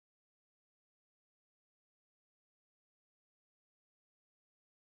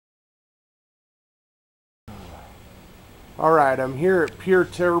Alright, I'm here at Pure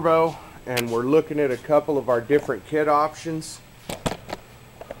Turbo and we're looking at a couple of our different kit options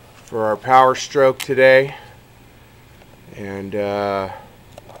for our Powerstroke today. And I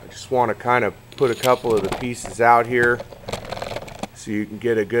just want to kind of put a couple of the pieces out here so you can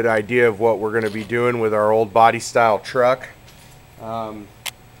get a good idea of what we're going to be doing with our old body style truck.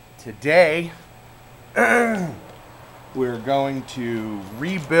 Today we're going to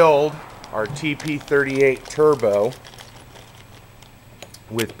rebuild our TP38 Turbo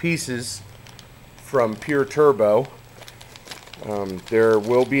with pieces from Pure Turbo. There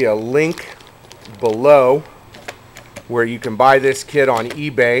will be a link below where you can buy this kit on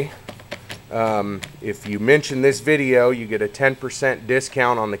eBay. If you mention this video, you get a 10%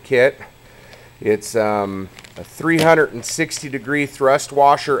 discount on the kit. It's a 360-degree thrust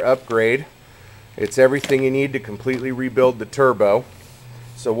washer upgrade. It's everything you need to completely rebuild the turbo.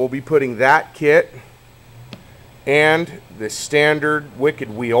 So we'll be putting that kit and the standard wicked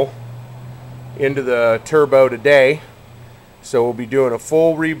wheel into the turbo today. So we'll be doing a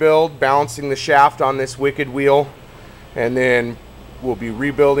full rebuild, balancing the shaft on this wicked wheel, and then we'll be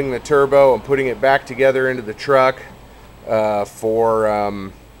rebuilding the turbo and putting it back together into the truck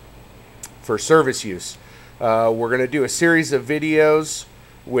for service use. We're going to do a series of videos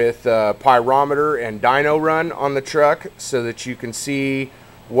with pyrometer and dyno run on the truck so that you can see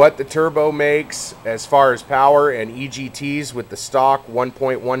what the turbo makes as far as power and EGTs with the stock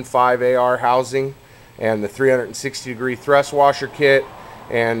 1.15 AR housing and the 360-degree thrust washer kit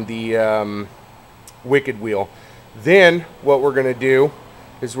and the wicked wheel. Then what we're going to do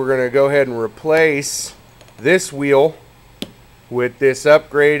is we're going to go ahead and replace this wheel with this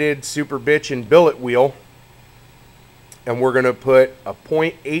upgraded Super Bitchin' billet wheel, and we're going to put a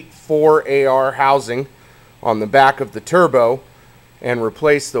 0.84 AR housing on the back of the turbo and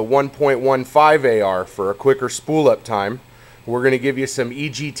replace the 1.15 AR for a quicker spool up time. We're going to give you some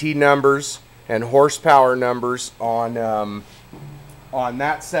EGT numbers and horsepower numbers on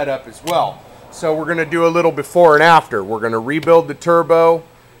that setup as well. So we're going to do a little before and after. We're going to rebuild the turbo.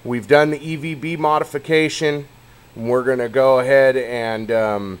 We've done the EVB modification. We're going to go ahead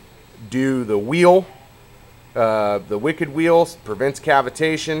and do the wheel. The wicked wheel prevents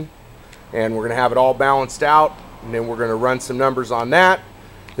cavitation, and we're going to have it all balanced out, and then we're going to run some numbers on that.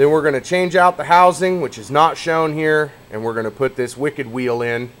 Then we're going to change out the housing, which is not shown here, and we're going to put this wicked wheel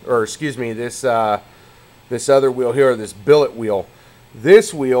in, or excuse me, this other wheel here, this billet wheel.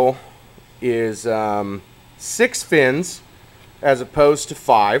 This wheel is 6 fins as opposed to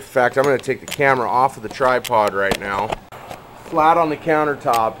 5. In fact, I'm going to take the camera off of the tripod right now. Flat on the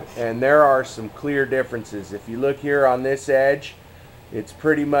countertop, and there are some clear differences. If you look here on this edge, it's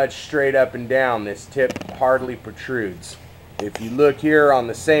pretty much straight up and down. This tip hardly protrudes. If you look here on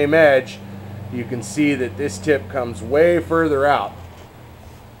the same edge, you can see that this tip comes way further out.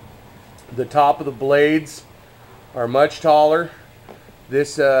 The top of the blades are much taller.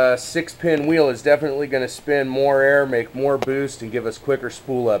 This 6-pin wheel is definitely going to spin more air, make more boost, and give us quicker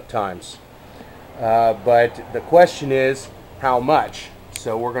spool up times. But the question is, how much?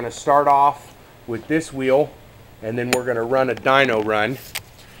 So we're going to start off with this wheel, and then we're going to run a dyno run.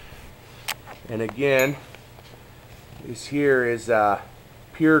 And again, this here is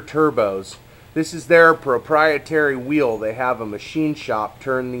Pure Turbos. This is their proprietary wheel. They have a machine shop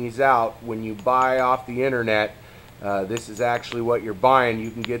turn these out. When you buy off the internet, this is actually what you're buying.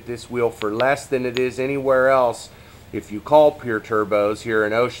 You can get this wheel for less than it is anywhere else if you call Pure Turbos here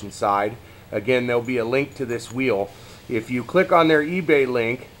in Oceanside. Again, there'll be a link to this wheel. If you click on their eBay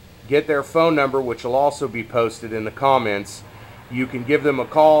link, get their phone number, which will also be posted in the comments, you can give them a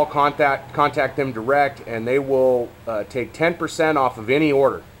call, contact them direct, and they will take 10% off of any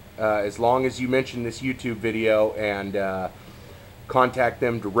order as long as you mention this YouTube video and contact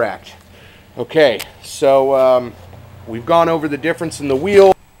them direct. Okay, so we've gone over the difference in the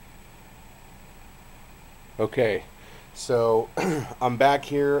wheel. Okay, so I'm back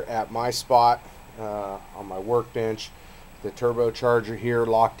here at my spot on my workbench. The turbocharger here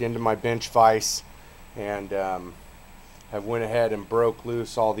locked into my bench vise, and I've went ahead and broke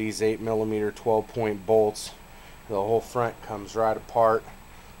loose all these 8mm 12-point bolts. The whole front comes right apart.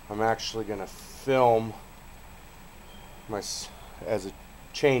 I'm actually going to film as a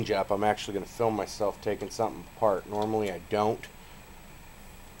change up. I'm actually going to film myself taking something apart. Normally I don't,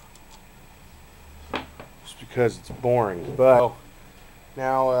 just because it's boring. But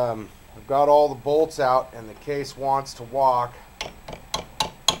now I've got all the bolts out and the case wants to walk.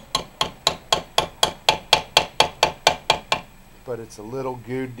 But it's a little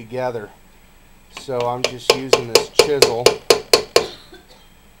gooed together. So I'm just using this chisel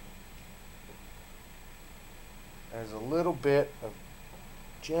There's a little bit of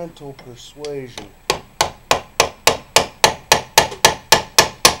gentle persuasion.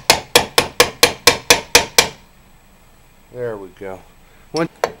 There we go. One.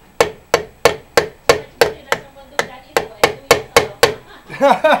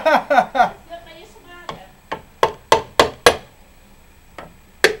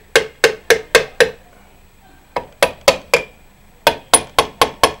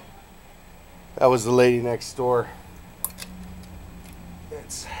 That was the lady next door.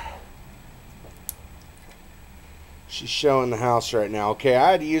 She's showing the house right now. Okay,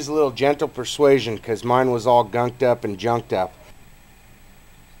 I had to use a little gentle persuasion because mine was all gunked up and junked up.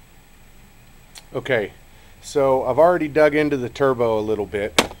 Okay, so I've already dug into the turbo a little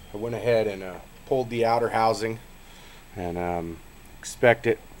bit. I went ahead and pulled the outer housing and expect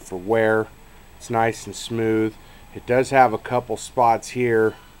it for wear. It's nice and smooth. It does have a couple spots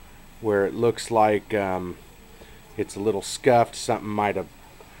here where it looks like it's a little scuffed. Something might have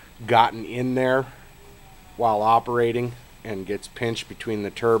gotten in there while operating and gets pinched between the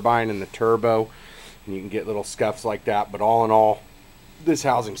turbine and the turbo, and you can get little scuffs like that. But all in all, this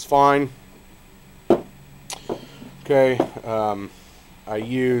housing's fine. Okay, I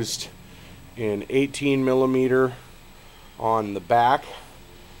used an 18 millimeter on the back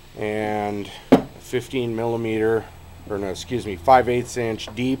and 15 millimeter, or no, excuse me, 5/8 inch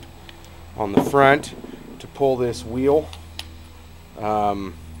deep on the front to pull this wheel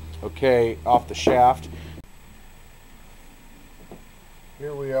okay, off the shaft.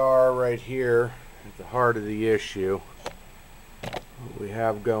 Here we are right here at the heart of the issue. What we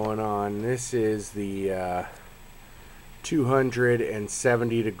have going on, this is the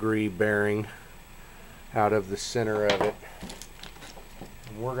 270-degree bearing out of the center of it.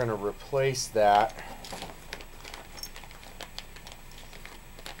 And we're going to replace that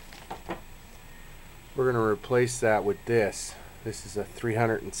with this. This is a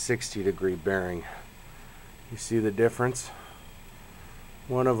 360-degree bearing. You see the difference?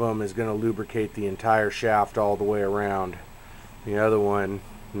 One of them is going to lubricate the entire shaft all the way around. The other one,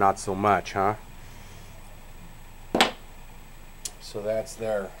 not so much, huh? So that's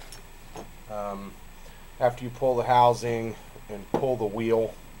there. After you pull the housing and pull the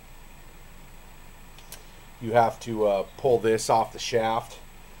wheel, you have to pull this off the shaft.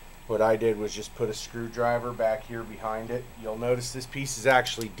 What I did was just put a screwdriver back here behind it. You'll notice this piece is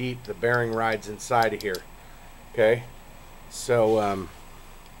actually deep. The bearing rides inside of here. Okay, so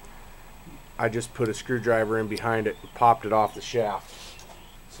I just put a screwdriver in behind it and popped it off the shaft.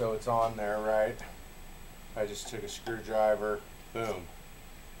 So it's on there, right? I just took a screwdriver, boom,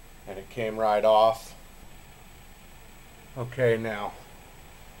 and it came right off. Okay, now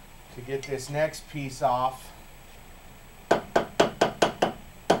to get this next piece off, you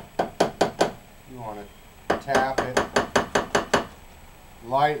want to tap it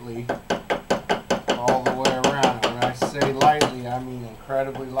lightly all the way around. And when I say lightly, I mean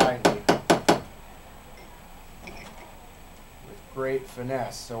incredibly lightly, with great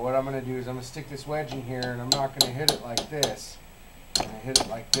finesse. So what I'm going to do is I'm going to stick this wedge in here, and I'm not going to hit it like this. I'm going to hit it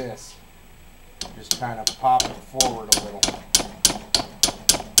like this. Just kind of pop it forward a little.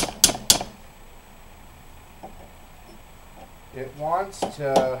 It wants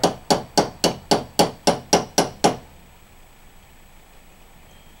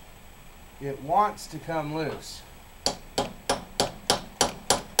to come loose.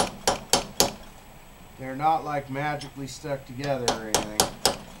 They're not like magically stuck together or anything.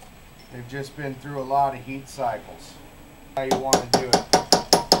 They've just been through a lot of heat cycles. How you want to do it.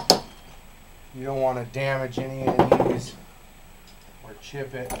 You don't want to damage any of these or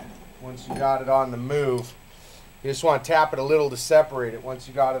chip it once you got it on the move. You just want to tap it a little to separate it. Once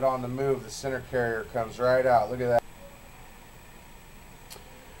you got it on the move, the center carrier comes right out. Look at that.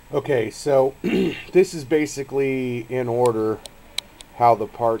 Okay, so this is basically in order how the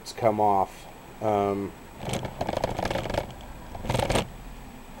parts come off.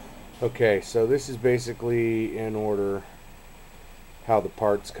 Okay, so this is basically in order how the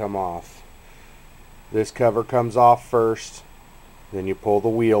parts come off. This cover comes off first, then you pull the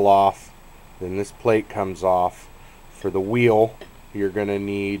wheel off, then this plate comes off. For the wheel, you're going to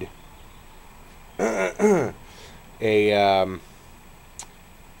need a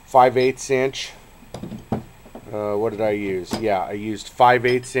 5/8 inch. What did I use? Yeah, I used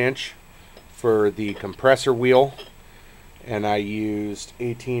 5/8 inch for the compressor wheel, and I used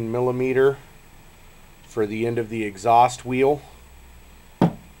 18 millimeter for the end of the exhaust wheel.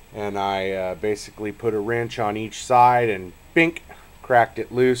 And I basically put a wrench on each side and bink, cracked it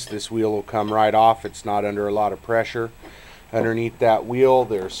loose. This wheel will come right off. It's not under a lot of pressure. Underneath that wheel,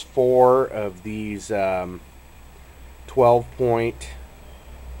 there's 4 of these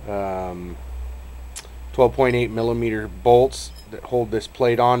 12.8 millimeter bolts that hold this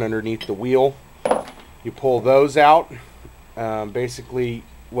plate on underneath the wheel. You pull those out. Basically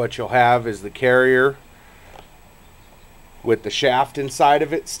what you'll have is the carrier with the shaft inside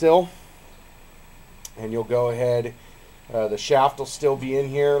of it still, and you'll go ahead, the shaft will still be in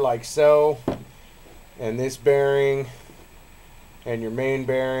here like so, and this bearing and your main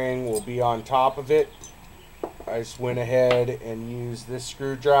bearing will be on top of it. I just went ahead and used this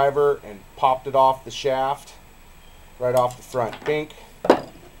screwdriver and popped it off the shaft right off the front pink,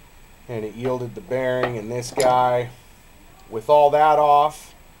 and it yielded the bearing and this guy. With all that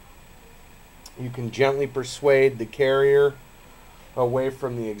off, you can gently persuade the carrier away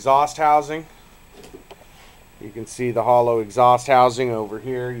from the exhaust housing. You can see the hollow exhaust housing over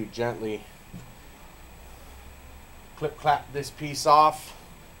here. You gently clip clap this piece off.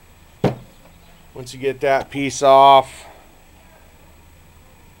 Once you get that piece off,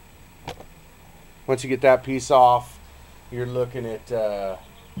 you're looking at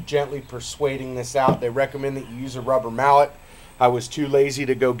gently persuading this out. They recommend that you use a rubber mallet. I was too lazy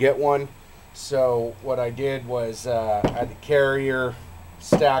to go get one, so what I did was I had the carrier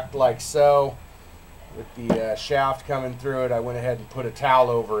stacked like so with the shaft coming through it. I went ahead and put a towel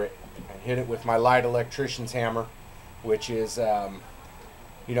over it and hit it with my light electrician's hammer, which is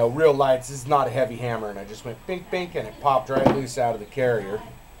you know, real light. This is not a heavy hammer, and I just went bink bink and it popped right loose out of the carrier.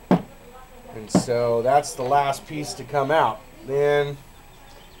 And so that's the last piece to come out. Then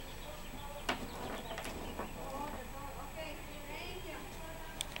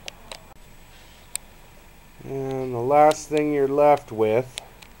and the last thing you're left with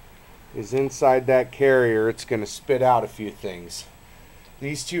is inside that carrier. It's going to spit out a few things.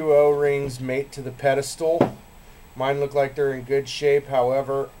 These two O-rings mate to the pedestal. Mine look like they're in good shape.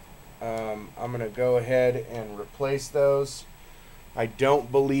 However, I'm going to go ahead and replace those. I don't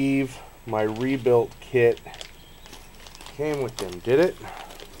believe my rebuilt kit came with them, did it?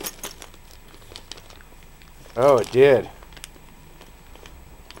 Oh, it did.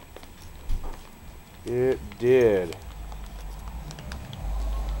 It did.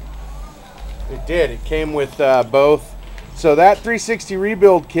 It did. It came with both. So that 360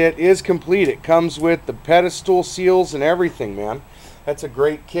 rebuild kit is complete. It comes with the pedestal seals and everything, man. That's a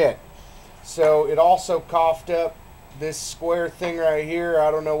great kit. So it also coughed up this square thing right here. I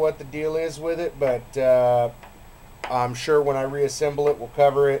don't know what the deal is with it, but I'm sure when I reassemble it, we'll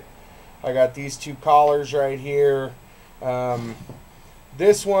cover it. I got these two collars right here.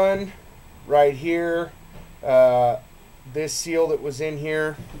 This one right here, this seal that was in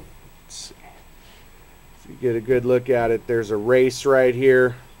here, let's see if you get a good look at it. There's a race right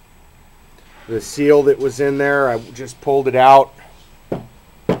here. The seal that was in there, I just pulled it out.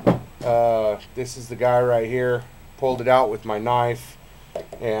 This is the guy right here. Pulled it out with my knife,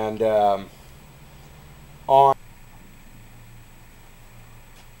 and on.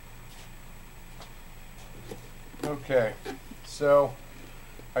 Okay, so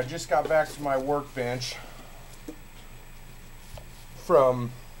I just got back to my workbench from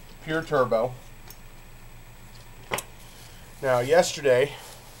Pure Turbo. Now yesterday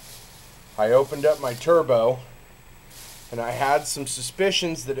I opened up my turbo and I had some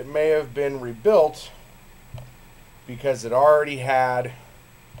suspicions that it may have been rebuilt because it already had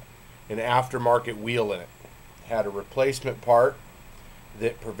an aftermarket wheel in it. It had a replacement part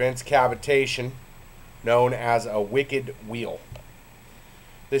that prevents cavitation, known as a wicked wheel.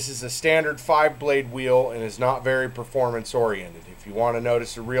 This is a standard 5-blade wheel and is not very performance oriented. If you want to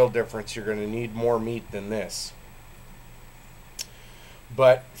notice a real difference, you're going to need more meat than this.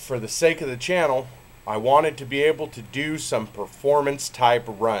 But for the sake of the channel, I wanted to be able to do some performance type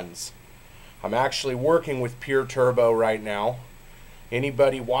runs. I'm actually working with Pure Turbo right now.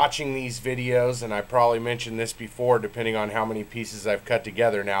 Anybody watching these videos, and I probably mentioned this before depending on how many pieces I've cut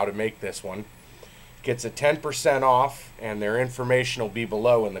together now to make this one, gets a 10% off, and their information will be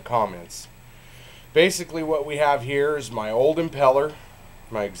below in the comments. Basically what we have here is my old impeller,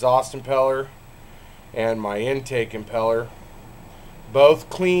 my exhaust impeller, and my intake impeller, both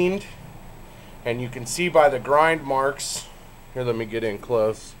cleaned, and you can see by the grind marks. Here, let me get in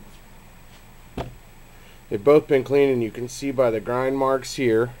close. They've both been cleaned, and you can see by the grind marks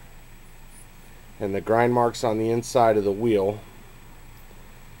here and the grind marks on the inside of the wheel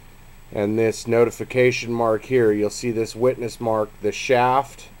and this notification mark here. You'll see this witness mark. The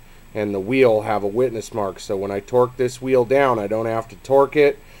shaft and the wheel have a witness mark, so when I torque this wheel down, I don't have to torque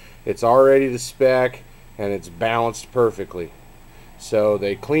it. It's already to spec and it's balanced perfectly. So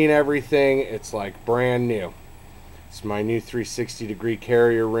they clean everything. It's like brand new. It's my new 360 degree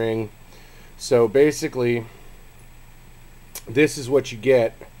carrier ring. So basically this is what you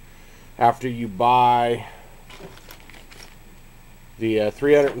get after you buy the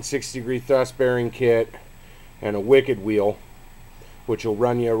 360 degree thrust bearing kit and a wicked wheel, which will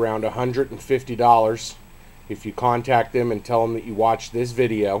run you around $150 if you contact them and tell them that you watched this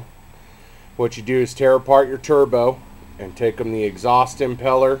video. What you do is tear apart your turbo and take them the exhaust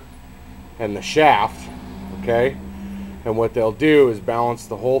impeller and the shaft, okay? And what they'll do is balance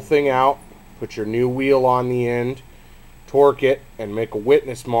the whole thing out, put your new wheel on the end, torque it, and make a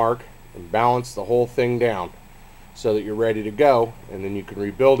witness mark, and balance the whole thing down so that you're ready to go, and then you can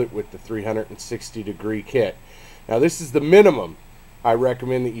rebuild it with the 360 degree kit. Now this is the minimum I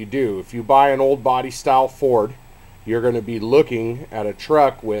recommend that you do. If you buy an old body style Ford, you're going to be looking at a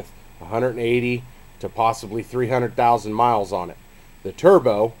truck with 180 to possibly 300,000 miles on it. The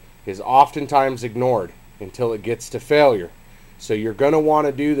turbo is oftentimes ignored until it gets to failure. So you're going to want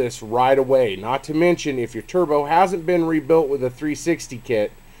to do this right away. Not to mention, if your turbo hasn't been rebuilt with a 360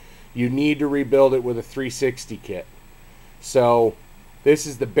 kit, you need to rebuild it with a 360 kit. So this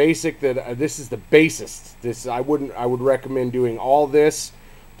is the basic this is the basis. I would recommend doing all this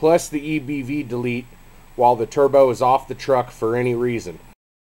plus the EBV delete while the turbo is off the truck for any reason.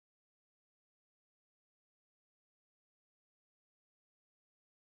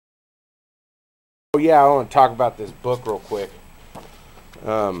 Oh yeah, I want to talk about this book real quick.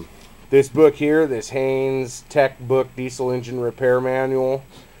 This book here, this Haynes Tech Book Diesel Engine Repair Manual,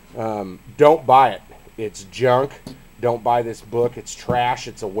 don't buy it. It's junk. Don't buy this book. It's trash.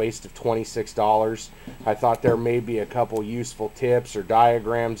 It's a waste of $26. I thought there may be a couple useful tips or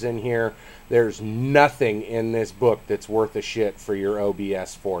diagrams in here. There's nothing in this book that's worth a shit for your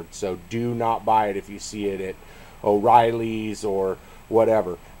OBS Ford. So do not buy it if you see it at O'Reilly's or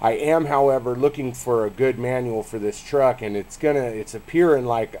whatever. I am, however, looking for a good manual for this truck, and it's appearing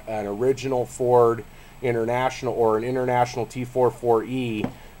like an original Ford International or an International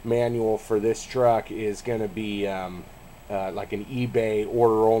T44E manual for this truck is going to be like an eBay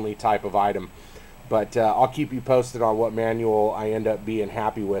order only type of item. But I'll keep you posted on what manual I end up being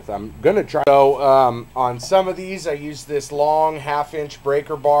happy with. I'm going to try. So on some of these, I use this long 1/2-inch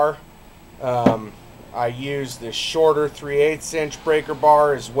breaker bar. I use this shorter 3/8 inch breaker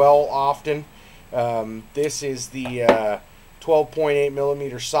bar as well often. This is the 12.8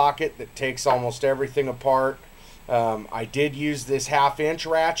 millimeter socket that takes almost everything apart. I did use this 1/2-inch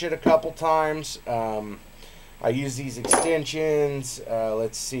ratchet a couple times. I use these extensions.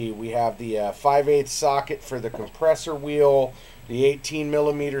 Let's see, we have the 5/8 socket for the compressor wheel, the 18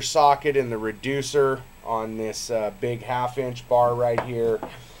 millimeter socket and the reducer on this big 1/2-inch bar right here.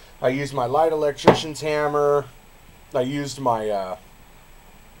 I used my light electrician's hammer. I used my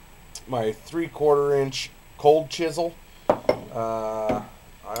my 3/4 inch cold chisel. I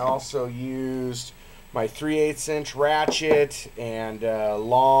also used my 3/8 inch ratchet and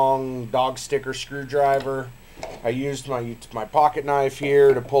long dog sticker screwdriver. I used my pocket knife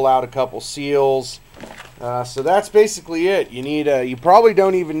here to pull out a couple seals. So that's basically it. You probably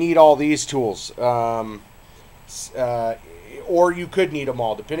don't even need all these tools. Or you could need them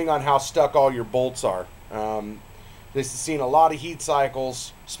all, depending on how stuck all your bolts are. This has seen a lot of heat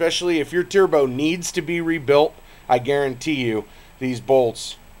cycles, especially if your turbo needs to be rebuilt. I guarantee you these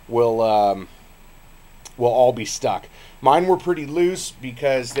bolts will all be stuck. Mine were pretty loose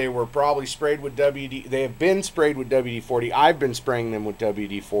because they were probably sprayed with WD. They have been sprayed with WD-40. I've been spraying them with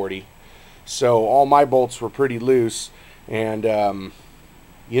WD-40. So all my bolts were pretty loose, and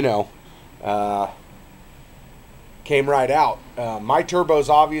came right out. My turbo's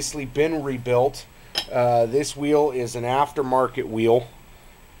obviously been rebuilt. This wheel is an aftermarket wheel.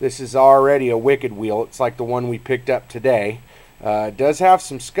 This is already a wicked wheel. It's like the one we picked up today. It does have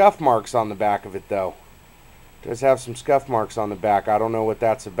some scuff marks on the back of it, though. It does have some scuff marks on the back. I don't know what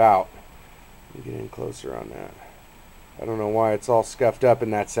that's about. Let me get in closer on that. I don't know why it's all scuffed up in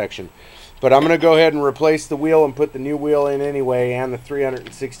that section. But I'm going to go ahead and replace the wheel and put the new wheel in anyway, and the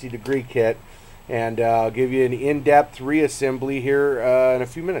 360 degree kit. And I'll give you an in-depth reassembly here in a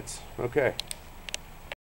few minutes. Okay.